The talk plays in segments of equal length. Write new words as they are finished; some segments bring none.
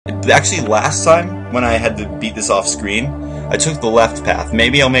actually last time when I had to beat this off screen, I took the left path.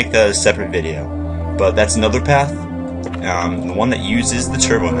 Maybe I'll make that a separate video, but that's another path. The one that uses the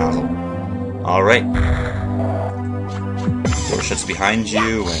turbo nozzle. All right. Door shuts behind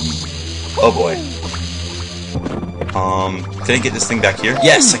you, and oh boy. Can I get this thing back here?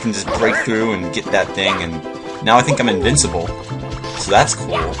 Yes, I can just break through and get that thing, and now I think I'm invincible. So that's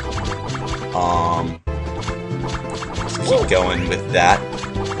cool. Let's keep going with that.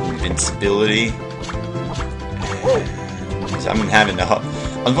 Invincibility.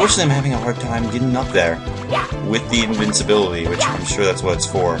 Unfortunately, I'm having a hard time getting up there with the invincibility, which I'm sure that's what it's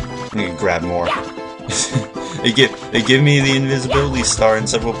for. I'm gonna grab more. They give me the invisibility star and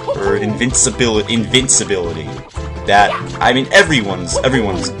several invincibility. That, I mean, everyone's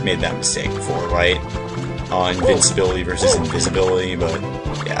made that mistake before, right? Invincibility versus invisibility, but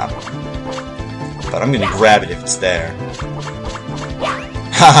yeah. But I'm gonna grab it if it's there.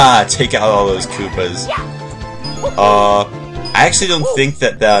 Haha! Take out all those Koopas. I actually don't think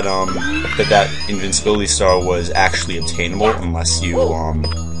that invincibility star was actually obtainable unless you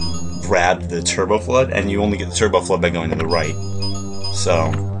grab the turbo flood, and you only get the turbo flood by going to the right. So,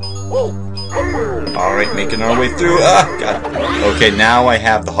 all right, making our way through. Ah, God. Okay, now I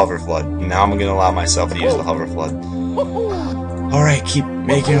have the hover flood. Now I'm gonna allow myself to use the hover flood. All right, keep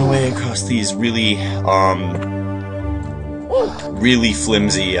making our way across these really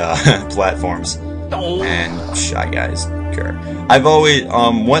flimsy platforms and Shy Guys. Sure. I've always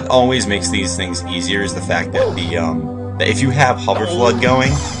what always makes these things easier is the fact that that if you have hover flood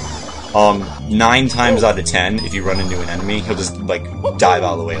going, 9 times out of 10, if you run into an enemy, he'll just like dive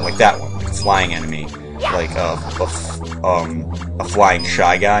out of the way, like that one, like a flying enemy, like a flying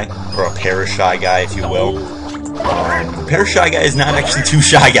Shy Guy or a pair of Shy Guy, if you will. A pair of Shy Guy is not actually 2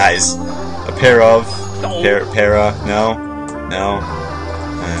 Shy Guys. A pair of no.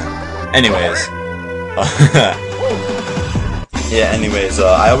 Anyways. Yeah, anyways,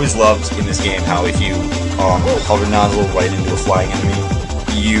 I always loved in this game how if you hover nozzle right into a flying enemy,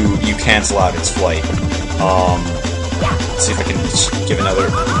 you cancel out its flight. Let's see if I can give another.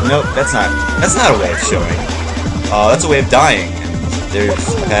 Nope, that's not a way of showing. That's a way of dying. And they've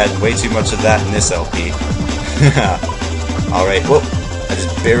had way too much of that in this LP. All right, whoop! I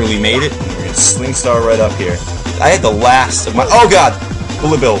just barely made it. We're gonna sling star right up here. I had the last of my. Oh God!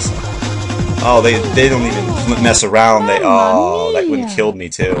 Bullet bills. Oh, they don't even mess around. That would have killed me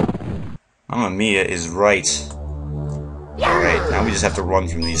too. Mamma Mia is right. Alright, now we just have to run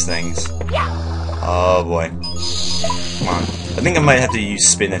from these things. Oh boy. Come on. I think I might have to use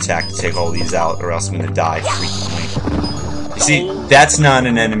spin attack to take all these out, or else I'm gonna die frequently. You see, that's not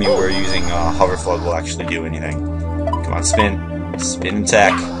an enemy where using hover flood will actually do anything. Come on, spin. Spin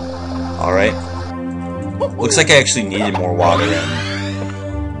attack. Alright. Looks like I actually needed more water in.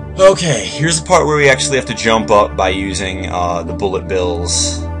 Okay, here's the part where we actually have to jump up by using the bullet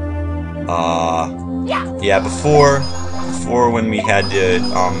bills. Yeah, before when we had to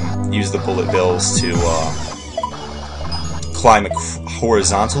use the bullet bills to climb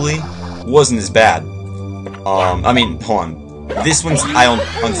horizontally, wasn't as bad. I mean, hold on. This one's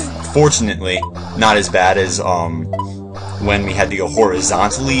unfortunately not as bad as when we had to go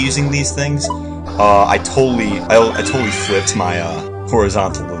horizontally using these things. I totally flipped my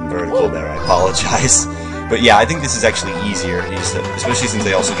horizontal and vertical there. I apologize, but yeah, I think this is actually easier, especially since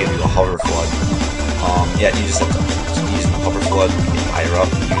they also give you a hover flood. Yeah, you just have to keep using the hover flood, get higher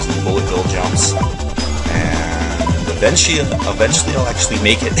up, using the bullet bill jumps, and eventually I'll actually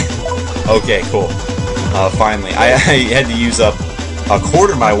make it. Okay, cool. Finally, I had to use up a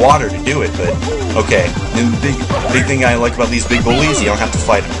quarter of my water to do it, but okay. And the big thing I like about these big bullies, you don't have to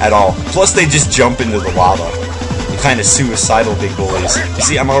fight them at all. Plus, they just jump into the lava. Kind of suicidal big bullies. You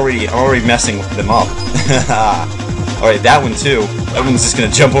see, I'm already messing them up. Alright, that one too. That one's just gonna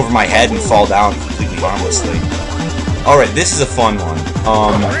jump over my head and fall down completely harmlessly. Alright, this is a fun one.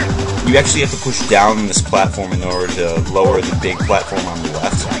 You actually have to push down this platform in order to lower the big platform on the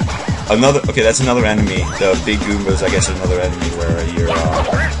left. Okay, that's another enemy. The big Goombas, I guess, are another enemy where your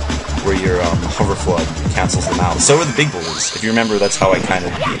hover flood cancels them out. So are the big bullies. If you remember, that's how I kind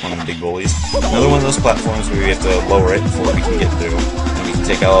of beat one of the big bullies. Another one of those platforms where we have to lower it before we can get through. And we can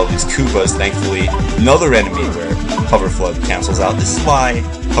take out all these Koopas, thankfully. Another enemy where hover flood cancels out. This is why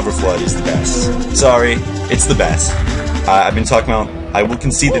hover flood is the best. Sorry, it's the best. I've been talking about, I will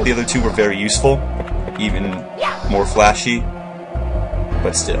concede that the other two were very useful, even more flashy,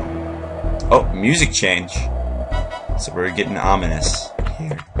 but still. Oh, music change. So we're getting ominous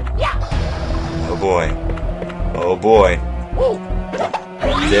here. Oh boy. Oh boy.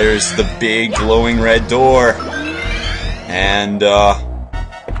 There's the big glowing red door. And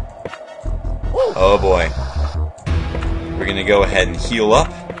Oh boy. We're gonna go ahead and heal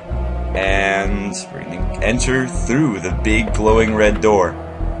up, and we're gonna enter through the big glowing red door.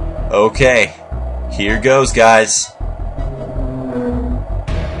 Okay, here goes, guys.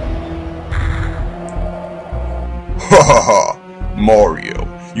 Ha ha ha! Mario,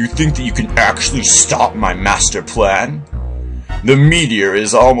 you think that you can actually stop my master plan? The meteor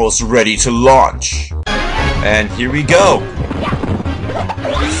is almost ready to launch. And here we go.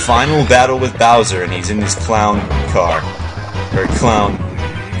 Final battle with Bowser, and he's in his clown car. Or clown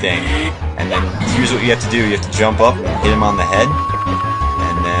thing. And then here's what you have to do. You have to jump up, hit him on the head,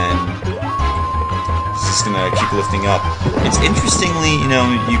 and then he's just gonna keep lifting up. It's interestingly, you know,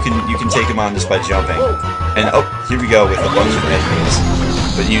 you can take him on just by jumping. And oh, here we go with a bunch of enemies.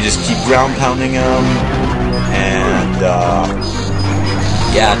 But you just keep ground pounding him, and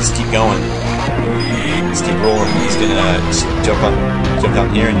yeah, just keep going. Just keep rolling. He's gonna just jump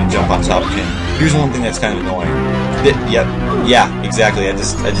down here, and you jump on top of him. Here's one thing that's kind of annoying. Yeah, exactly. I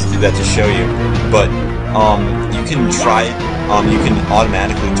just did that to show you. But you can try it. You can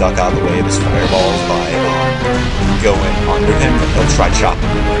automatically duck out of the way of his fireballs by going under him, and he'll try chopping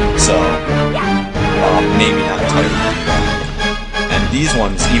you. So maybe not entirely. And these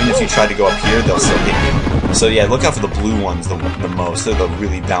ones, even if you try to go up here, they'll still hit you. So yeah, look out for the blue ones the most. They're the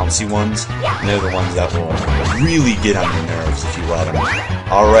really bouncy ones. And they're the ones that will really get on your nerves if you let them.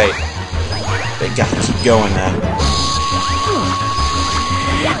 Alright. They gotta keep going, man.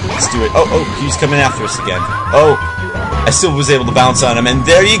 Let's do it. Oh, he's coming after us again. Oh, I still was able to bounce on him, and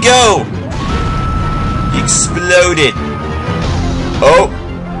there you go! He exploded. Oh,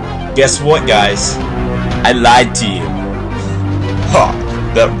 guess what, guys? I lied to you. Ha!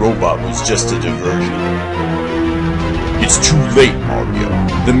 That robot was just a diversion. It's too late, Mario.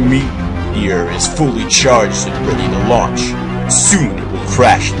 The meteor is fully charged and ready to launch. Soon it will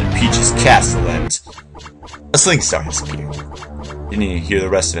crash into Peach's castle and... A sling star has appeared. Didn't even hear the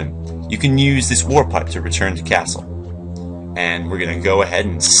rest of him. You can use this warp pipe to return to castle. And we're gonna go ahead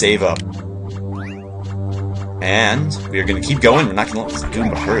and save up. And we're gonna keep going. We're not gonna let this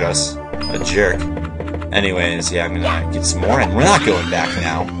Goomba hurt us. A jerk. Anyways, yeah, I'm gonna get some more, and we're not going back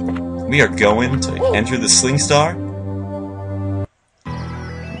now. We are going to enter the Sling Star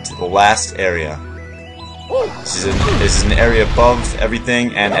to the last area. This is an area above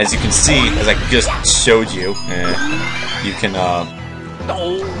everything, and as you can see, as I just showed you, you can,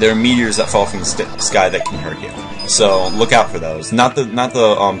 there are meteors that fall from the sky that can hurt you. So look out for those. Not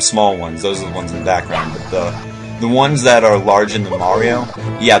the small ones. Those are the ones in the background, but the ones that are larger than Mario,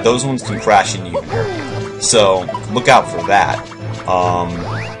 yeah, those ones can crash into you and hurt you. So look out for that.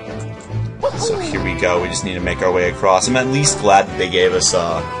 So here we go. We just need to make our way across. I'm at least glad that they gave us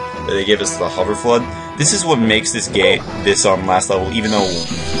the hover flood. This is what makes this game, this last level, even though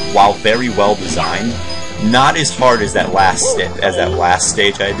while very well designed, not as hard as that last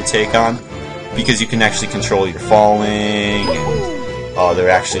stage I had to take on, because you can actually control your falling, and there are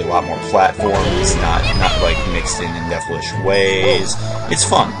actually a lot more platforms, not like mixed in devilish ways. It's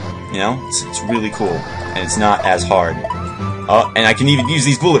fun, you know. It's really cool, and it's not as hard. And I can even use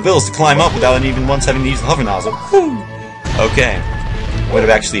these bullet bills to climb up without even once having to use the hover nozzle. Woo! Okay. Would have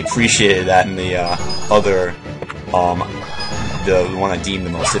actually appreciated that in the other, the one I deemed the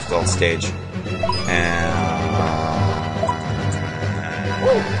most difficult stage. And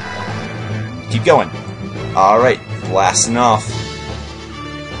keep going. Alright, blasting off.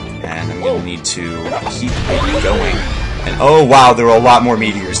 And I'm gonna need to keep it going. And oh wow, there are a lot more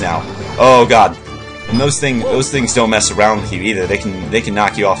meteors now. Oh god. And those things don't mess around with you either. They can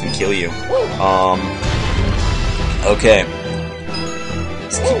knock you off and kill you. Okay.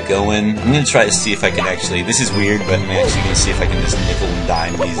 Let's keep going. I'm gonna try to see if I can actually. This is weird, but I'm actually gonna see if I can just nickel and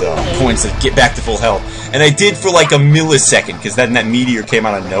dime these points to get back to full health. And I did for like a millisecond, because then that meteor came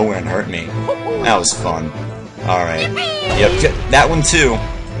out of nowhere and hurt me. That was fun. All right. Yep. That one too.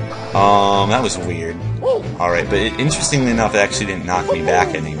 That was weird. All right, but interestingly enough, it actually didn't knock me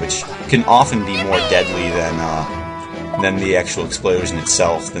back any, which can often be more deadly than the actual explosion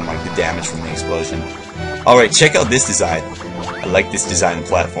itself, than like the damage from the explosion. All right, check out this design. I like this design of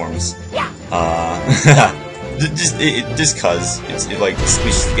platforms. Just cause it like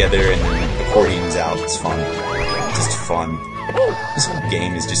squishes together and then accordions out. It's fun. Just fun. This whole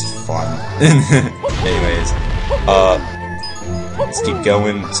game is just fun. Anyways, let's keep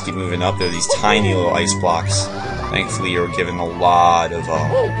going. Let's keep moving up. There are these tiny little ice blocks. Thankfully, you're given a lot of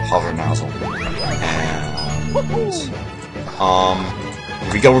hover nozzle. And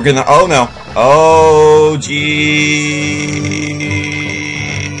here we go. We're gonna. Oh no. Oh gee.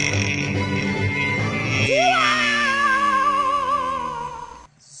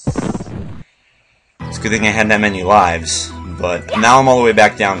 Good thing I had that many lives. But now I'm all the way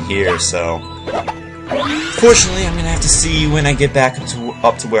back down here, so... Fortunately, I'm gonna have to see when I get back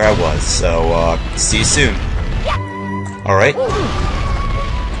up to where I was. So, see you soon. Alright.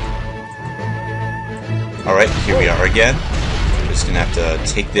 Alright, here we are again. I'm just gonna have to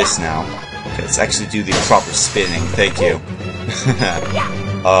take this now. Okay, let's actually do the proper spinning. Thank you.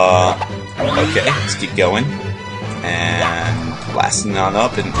 Okay, let's keep going. And blasting on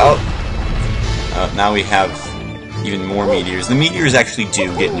up and... Oh! Now we have even more meteors. The meteors actually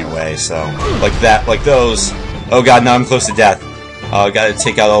do get in your way, so... Like that, like those. Oh god, now I'm close to death. Gotta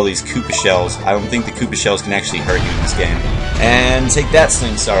take out all these Koopa shells. I don't think the Koopa shells can actually hurt you in this game. And take that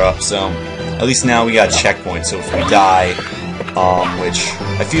Sling Star up, so... At least now we got a checkpoint, so if we die... which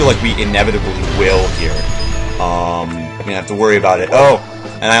I feel like we inevitably will here. I'm gonna have to worry about it. Oh!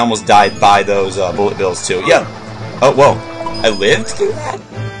 And I almost died by those, bullet bills, too. Yeah! Oh, whoa. I lived through that?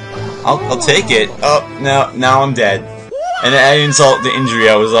 I'll take it. Oh, no, now I'm dead. And to insult the injury,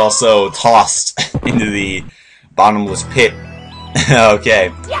 I was also tossed into the bottomless pit.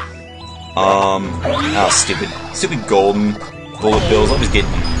 Okay. Oh, stupid golden bullet bills, always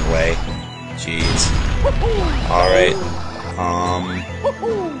getting in the way. Jeez. Alright.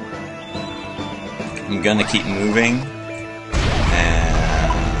 I'm gonna keep moving.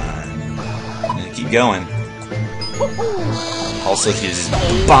 And I'm gonna keep going. Also, here's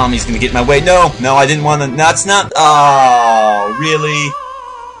the bomb. He's gonna get in my way. No, no, I didn't want to. That's not. Oh, really?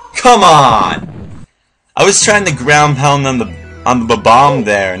 Come on! I was trying to ground pound on the bomb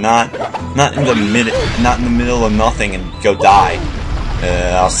there, not in the middle of nothing and go die.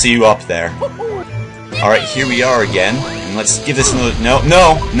 I'll see you up there. All right, here we are again, and let's give this another. No,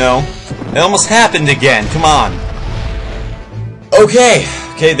 no, no! It almost happened again. Come on. Okay.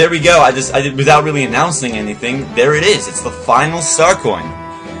 Okay, there we go. I did without really announcing anything. There it is. It's the final star coin.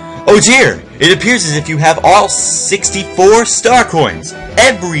 Oh dear! It appears as if you have all 64 star coins.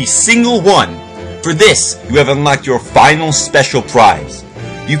 Every single one. For this, you have unlocked your final special prize.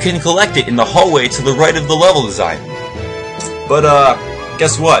 You can collect it in the hallway to the right of the level design. But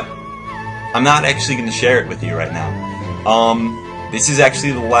guess what? I'm not actually going to share it with you right now. This is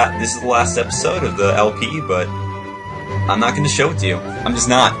actually the last episode of the LP, but I'm not going to show it to you. I'm just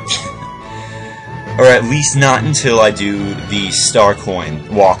not. Or at least not until I do the star coin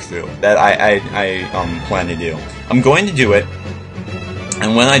walkthrough that I plan to do. I'm going to do it,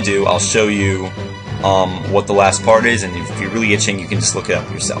 and when I do, I'll show you what the last part is, and if you're really itching, you can just look it up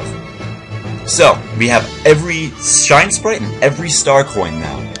yourself. So, we have every Shine Sprite and every star coin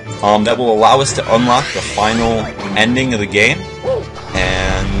now. That will allow us to unlock the final ending of the game.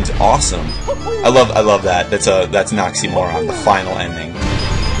 And awesome. I love that. That's an oxymoron, the final ending.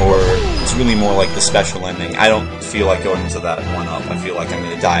 Or it's really more like the special ending. I don't feel like going into that one up. I feel like I'm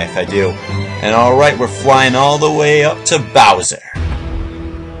gonna die if I do. And alright, we're flying all the way up to Bowser.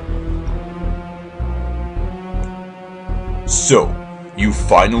 So, you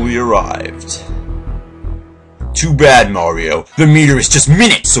finally arrived. Too bad, Mario. The meteor is just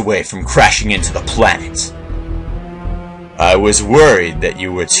minutes away from crashing into the planet. I was worried that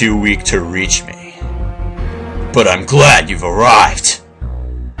you were too weak to reach me. But I'm glad you've arrived.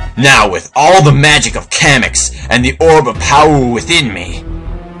 Now, with all the magic of Kamix and the orb of power within me,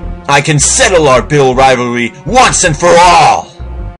 I can settle our Bill rivalry once and for all!